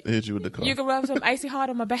 Hit you with the car. You can rub some icy hot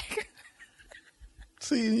on my back.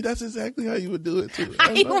 See, that's exactly how you would do it, too.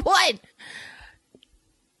 I would.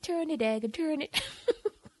 Turn it, Agam, turn it.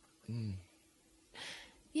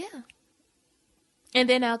 Yeah. And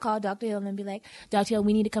then I'll call Dr. Hill and be like, Dr. Hill,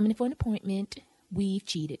 we need to come in for an appointment. We've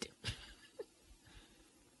cheated.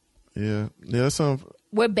 Yeah, that's something.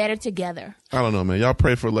 We're better together. I don't know, man. Y'all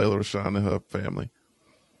pray for Lela Rochon and her family.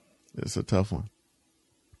 It's a tough one.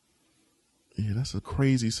 Yeah, that's a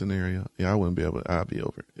crazy scenario. Yeah, I wouldn't be able to. I'd be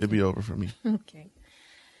over. It'd be over for me. Okay.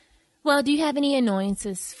 Well, do you have any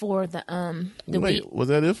annoyances for the Wait, was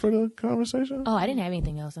that it for the conversation? Oh, I didn't have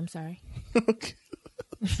anything else. I'm sorry. Okay.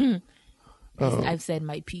 I've said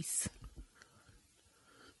my piece.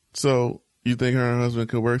 So, you think her and her husband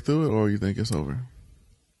could work through it, or you think it's over?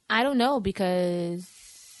 I don't know, because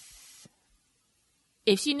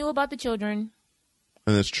if she knew about the children,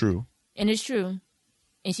 and it's true, and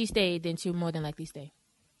she stayed, then she'll more than likely stay.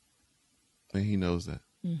 And he knows that.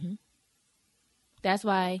 Mm-hmm. That's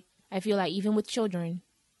why I feel like even with children,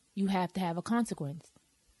 you have to have a consequence.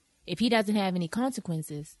 If he doesn't have any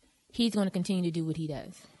consequences, he's going to continue to do what he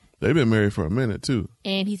does. They've been married for a minute, too.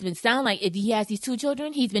 And he's been sound like if he has these 2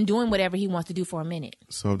 children, he's been doing whatever he wants to do for a minute.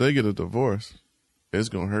 So if they get a divorce, it's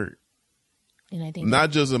going to hurt. And I think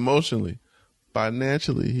not just emotionally,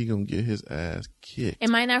 financially, he going to get his ass kicked. It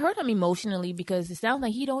might not hurt him emotionally because it sounds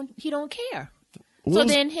like he don't care.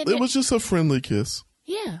 It was just a friendly kiss.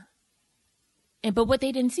 Yeah. But what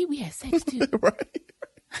they didn't see, we had sex too. Right.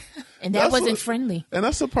 And that wasn't friendly. And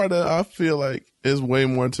that's the part that I feel like is way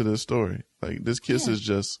more to this story. Like this kiss is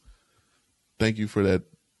just thank you for that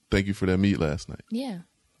meat last night. Yeah.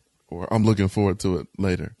 Or I'm looking forward to it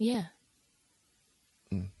later. Yeah.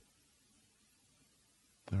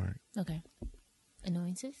 All right. Okay.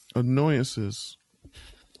 Annoyances?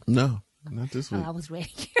 No, not this week. Oh, I was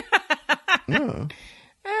ready. No.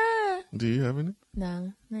 Do you have any?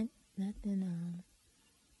 No, nothing.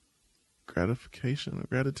 Gratification or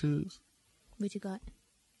gratitudes? What you got?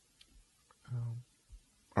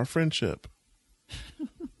 Our friendship.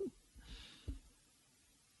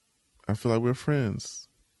 I feel like we're friends,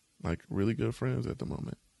 like really good friends at the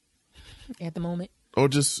moment. At the moment. Or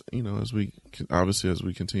just, as we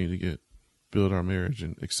continue to build our marriage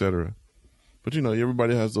and et cetera. But,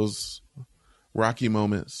 everybody has those rocky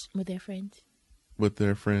moments. With their friends.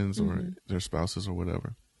 Or their spouses or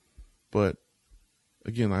whatever. But,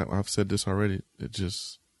 again, I've said this already.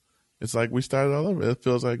 It's like we started all over. It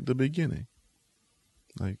feels like the beginning.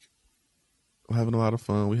 Like, we're having a lot of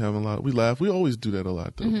fun. We laugh. We always do that a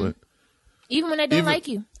lot, though. But even when I don't like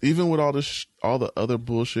you. Even with all the other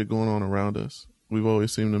bullshit going on around us. We've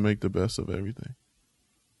always seemed to make the best of everything.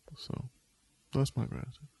 So, that's my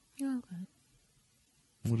gratitude. Okay.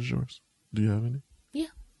 What is yours? Do you have any? Yeah.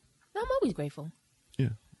 I'm always grateful. Yeah.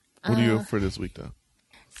 What are you up for this week, though?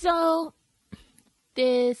 So,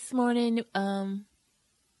 this morning,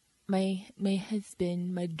 my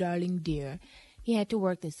husband, my darling dear, he had to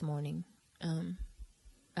work this morning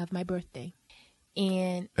of my birthday.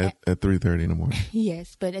 And at 3:30 in the morning.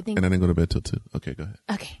 Yes, but I think... And I didn't go to bed till 2. Okay, go ahead.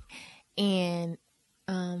 Okay. And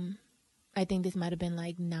I think this might have been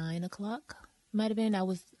like 9 o'clock. Might have been. I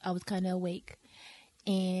was kind of awake.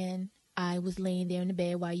 And I was laying there in the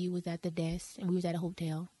bed while you was at the desk. And we was at a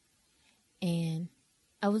hotel. And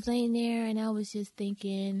I was laying there and I was just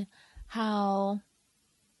thinking how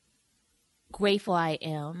grateful I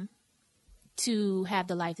am to have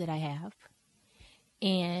the life that I have.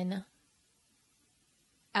 And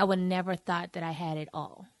I would never thought that I had it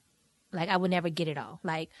all. Like, I would never get it all.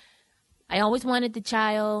 Like, I always wanted the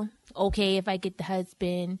child. Okay, if I get the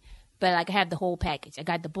husband. But, like, I have the whole package. I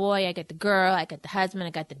got the boy, I got the girl, I got the husband,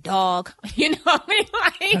 I got the dog. You know what I mean?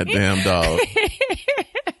 Like, that damn dog.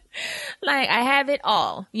 Like, I have it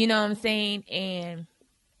all. You know what I'm saying? And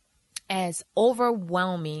as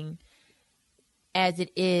overwhelming as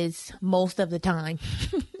it is most of the time.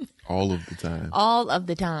 All of the time. All of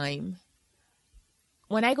the time.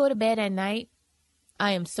 When I go to bed at night,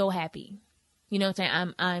 I am so happy. You know what I'm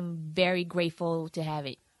saying? I'm very grateful to have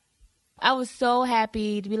it. I was so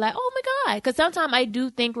happy to be like, oh my God. Because sometimes I do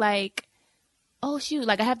think like, oh shoot,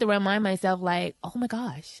 like I have to remind myself like, oh my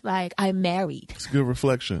gosh, like I'm married. It's a good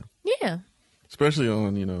reflection. Yeah. Especially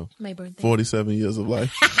on, my birthday. 47 years of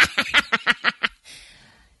life.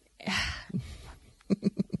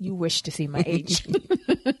 You wish to see my age.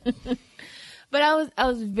 But I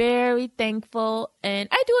was very thankful, and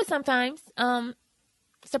I do it sometimes.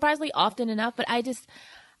 Surprisingly often enough, but I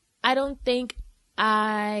don't think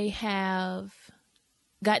I have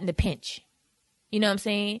gotten the pinch. You know what I'm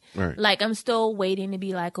saying? Right. Like, I'm still waiting to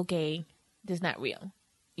be like, okay, this is not real.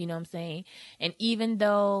 You know what I'm saying? And even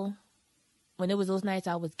though when it was those nights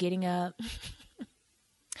I was getting up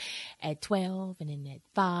at 12 and then at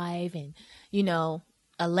 5 and,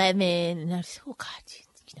 11, and I was, oh God,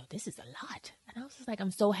 this is a lot. And I was just like,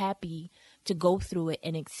 I'm so happy to go through it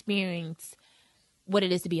and experience what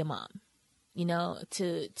it is to be a mom.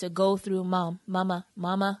 To go through mama,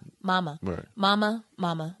 Right. mama.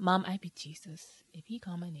 I'd be Jesus if he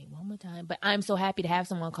called my name one more time. But I'm so happy to have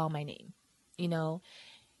someone call my name.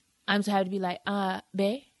 I'm so happy to be like,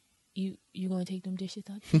 babe, you gonna take them dishes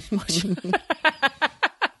out the dishwasher?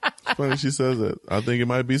 It's funny she says that. I think it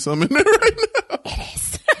might be something in there right now. It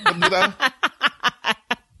is.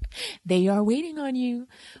 They are waiting on you.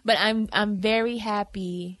 But I'm very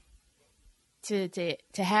happy to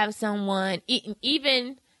have someone,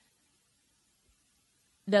 even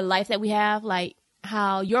the life that we have, like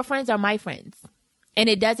how your friends are my friends, and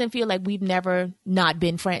it doesn't feel like we've never not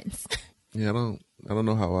been friends. Yeah, I don't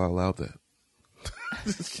know how I allowed that.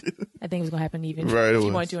 I think it was gonna happen even right, if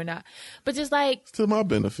you want to or not. But just like it's to my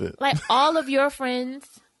benefit. Like all of your friends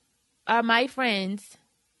are my friends,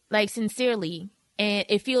 like sincerely, and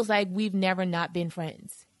it feels like we've never not been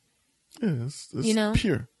friends. Yeah, it's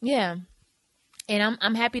pure. Yeah. And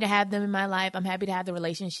I'm happy to have them in my life. I'm happy to have the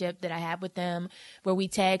relationship that I have with them where we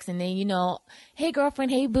text and then, hey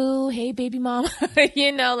girlfriend, hey boo, hey baby mom,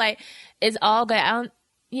 like it's all good.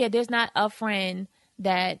 There's not a friend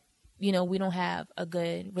that, we don't have a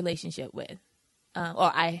good relationship with.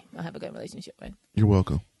 Or I don't have a good relationship with. You're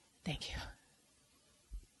welcome. Thank you.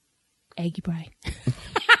 Eggy bride.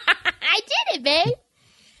 I did it, babe.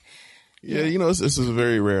 Yeah, this is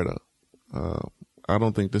very rare though. I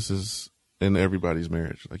don't think this is in everybody's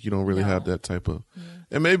marriage. Like you don't really have that type of,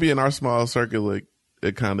 and maybe in our small circle, like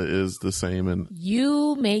it kind of is the same. And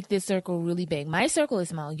you make this circle really big. My circle is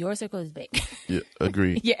small. Your circle is big. Yeah,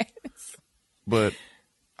 agreed. Yes. But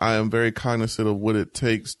I am very cognizant of what it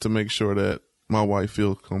takes to make sure that my wife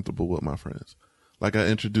feels comfortable with my friends. Like I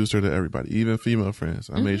introduced her to everybody, even female friends.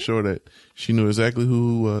 I made sure that she knew exactly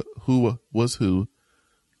who was who,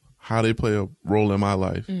 how they play a role in my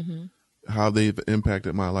life, how they've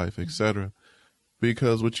impacted my life, etc.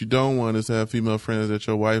 Because what you don't want is to have female friends that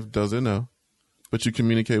your wife doesn't know, but you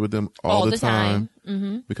communicate with them all the time.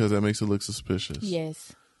 Because that makes it look suspicious.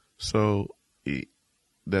 Yes. So that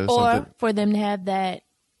is or something. For them to have that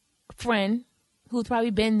friend who's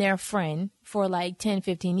probably been their friend for like 10,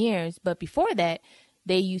 15 years, but before that,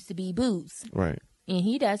 they used to be booze. Right. And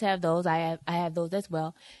he does have those. I have those as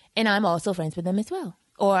well. And I'm also friends with them as well.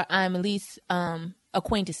 Or I'm at least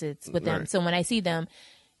acquaintances with them. Right. So when I see them,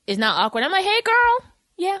 it's not awkward. I'm like, hey, girl.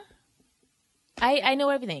 Yeah. I know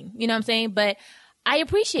everything. You know what I'm saying? But I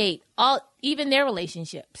appreciate even their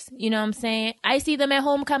relationships. You know what I'm saying? I see them at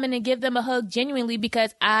homecoming and give them a hug genuinely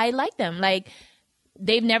because I like them. Like,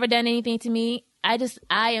 they've never done anything to me. I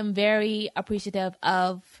am very appreciative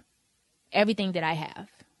of everything that I have.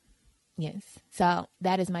 Yes. So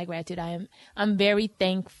that is my gratitude. I'm very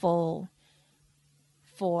thankful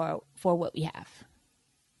for what we have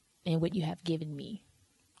and what you have given me.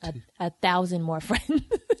 1,000 more friends.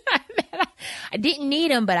 I didn't need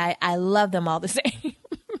them, but I love them all the same.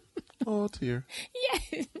 Oh, dear.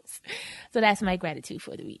 Yes. So that's my gratitude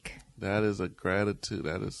for the week. That is a gratitude.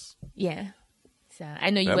 That is. Yeah. So I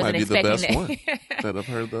know you wasn't expecting that. That might be the best one that I've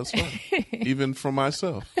heard thus far, even from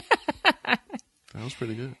myself. That was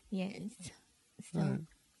pretty good. Yes. So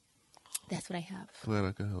that's what I have. Glad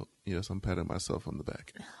I could help. Yes, I'm patting myself on the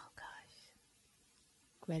back. Oh, gosh.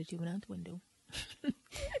 Gratitude went out the window.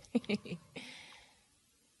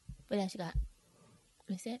 What else you got?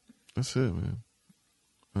 That's it? That's it,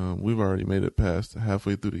 man. We've already made it past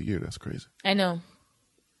halfway through the year. That's crazy. I know.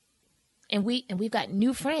 And we've got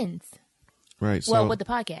new friends. Right. Well, with the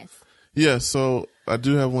podcast. Yeah, so I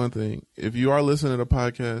do have one thing. If you are listening to the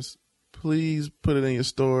podcast, please put it in your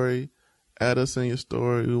story. Add us in your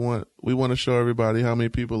story. We want to show everybody how many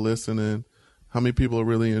people listening, how many people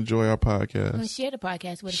really enjoy our podcast. Share the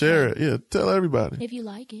podcast with Share it. Yeah. Tell everybody. if you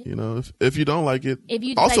like it. You know, if you don't like it, If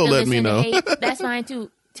you also like to let me listen to know. hate, that's fine too.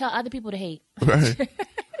 Tell other people to hate. Right.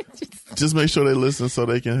 Just make sure they listen so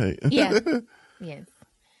they can hate. Yeah. Yes.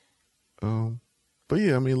 But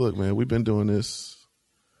yeah, I mean, look, man, we've been doing this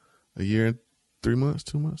a year and 3 months,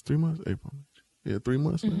 2 months, 3 months, April. Yeah, 3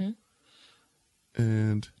 months now.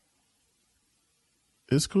 And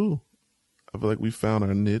it's cool. I feel like we found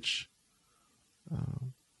our niche.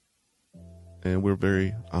 And we're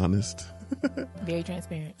very honest. Very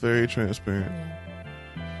transparent. Very transparent.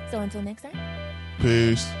 Yeah. So until next time.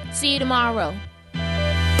 Peace. See you tomorrow.